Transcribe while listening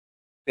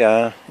We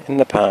are in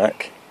the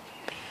park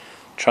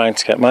trying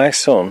to get my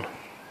son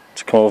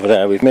to come over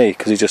there with me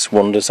because he just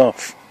wanders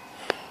off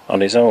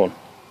on his own.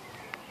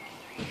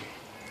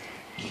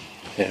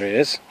 Here he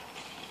is.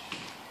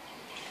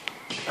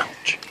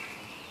 Ouch.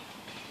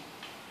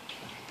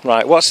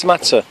 Right, what's the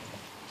matter?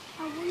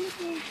 I want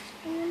to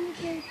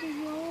go to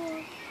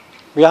yours.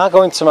 We are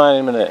going to mine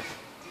in a minute.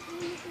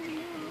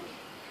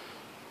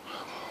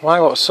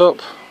 Why, what's up?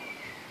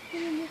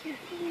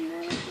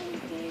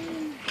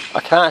 I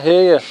can't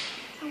hear you.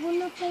 I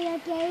want to play a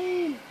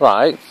game.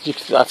 Right,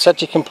 I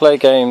said you can play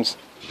games.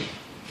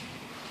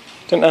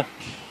 Didn't I?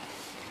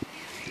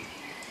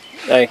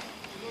 Hey.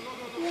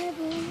 Yeah,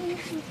 but I want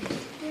to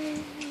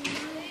play.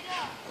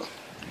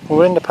 Well,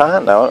 we're in the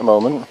park now at the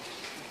moment.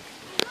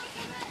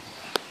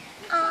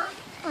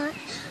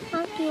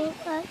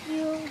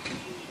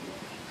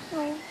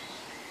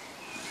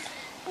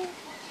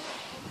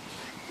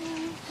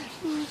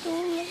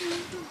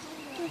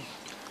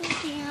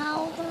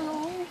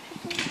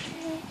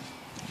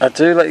 I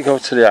do let you go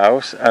to the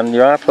house, and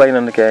you are playing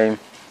on the game.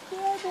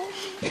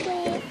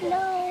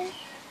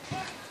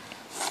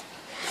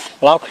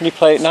 Well, how can you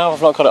play it now? I've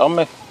not got it on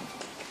me.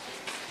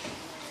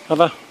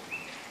 Have I?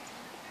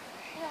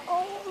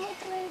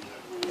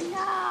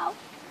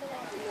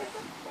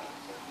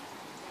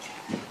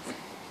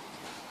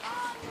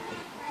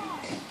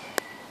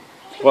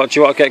 What, do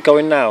you want to get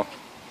going now?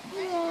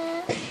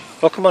 Yeah.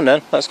 Well, come on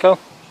then, let's go.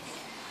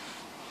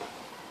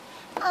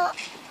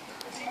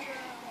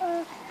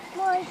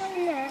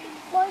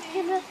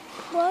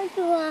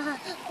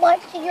 Why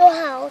to your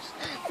house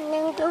and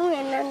then go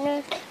in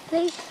and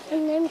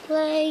then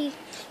play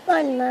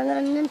Spider-Man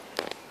and then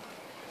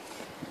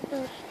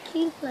there's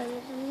 2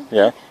 players and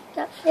Yeah.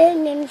 that's it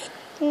and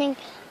then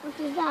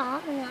after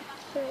that and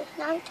after it's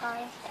night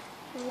time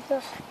and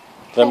just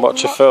Then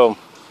watch a film.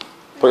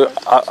 But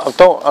I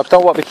don't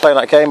want to be playing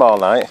that game all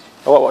night.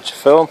 I want to watch a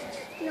film.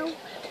 No,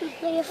 we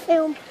play a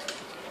film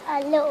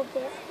a little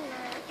bit.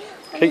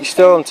 Keep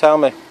still and tell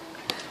me.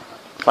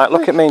 Right,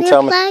 look at me and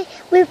tell me.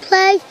 We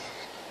play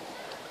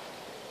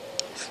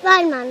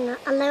Spider-Man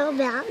a little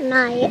bit at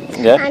night,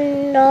 Yeah.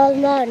 and all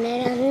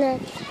morning,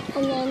 and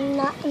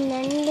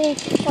then we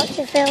watch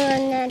a film,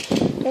 and then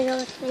we go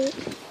to sleep.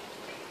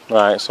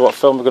 Right, so what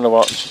film are we going to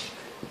watch?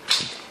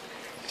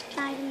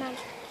 Spider-Man.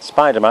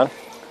 Spider-Man?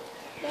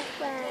 Yes,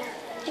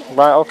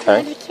 Right,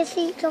 okay. they kiss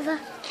each other.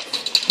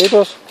 Who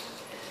does?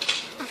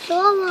 I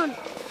saw one.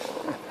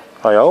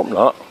 I hope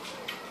not.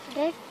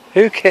 Did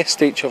Who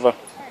kissed each other?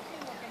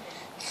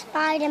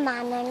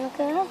 Spider-Man and a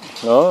girl.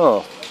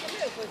 Oh.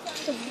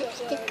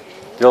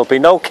 There'll be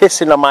no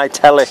kissing on my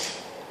telly.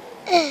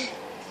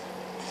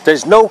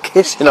 There's no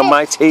kissing on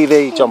my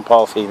TV, John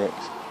Paul Phoenix.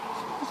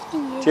 He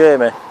is. Do you hear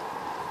me?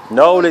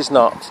 No, there's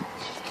not.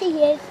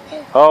 He is.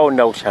 Oh,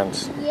 no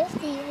chance. Yes,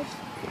 he is.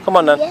 Come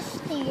on then. Yes,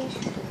 he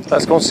is.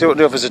 Let's go and see what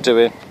the others are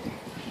doing.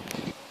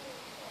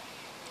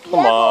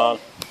 Come on.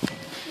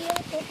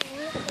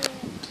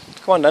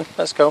 Come on then,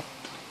 let's go.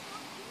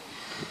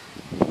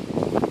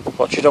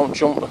 Watch you don't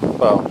jump.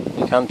 Well,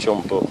 you can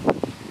jump, but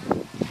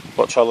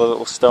watch all the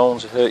little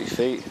stones that hurt your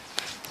feet.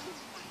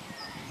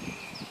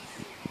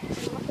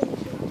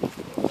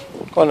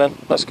 Come on then,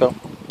 let's go.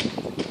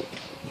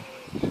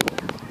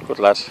 Good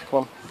lad, come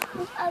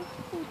on.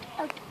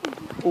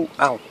 Ooh,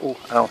 ow, ooh,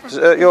 ow. Does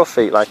it hurt your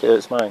feet like it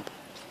hurts mine?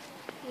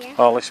 Yeah.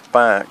 All this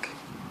back?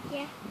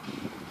 Yeah.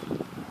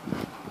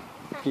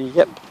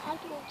 Yep.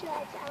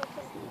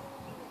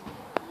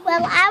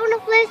 Well, I want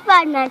to play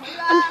Spider-Man.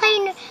 I'm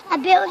playing a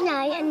bit of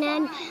night and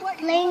then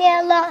playing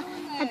it a lot,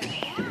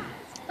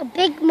 a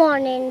big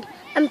morning.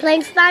 I'm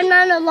playing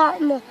Spider-Man a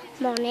lot more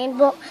morning,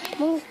 but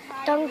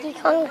Donkey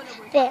Kong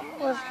bit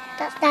was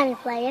that's Danny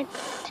playing.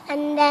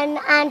 And then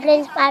I'm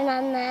playing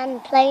Spider-Man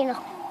and playing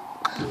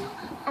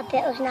a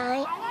bit of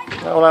night.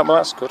 Oh, well,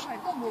 that's good.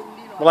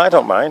 Well, I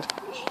don't mind.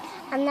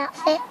 And that's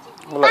it.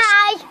 Well,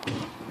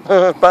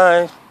 Bye!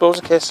 Bye. Blows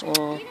a kiss.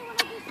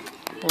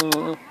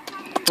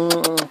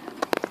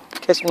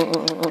 Kiss.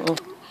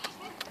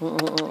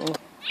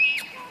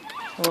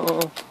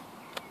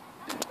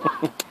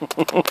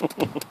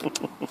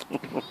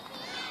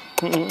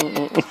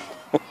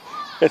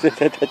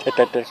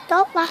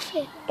 Stop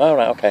laughing. All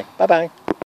right, okay. Bye-bye.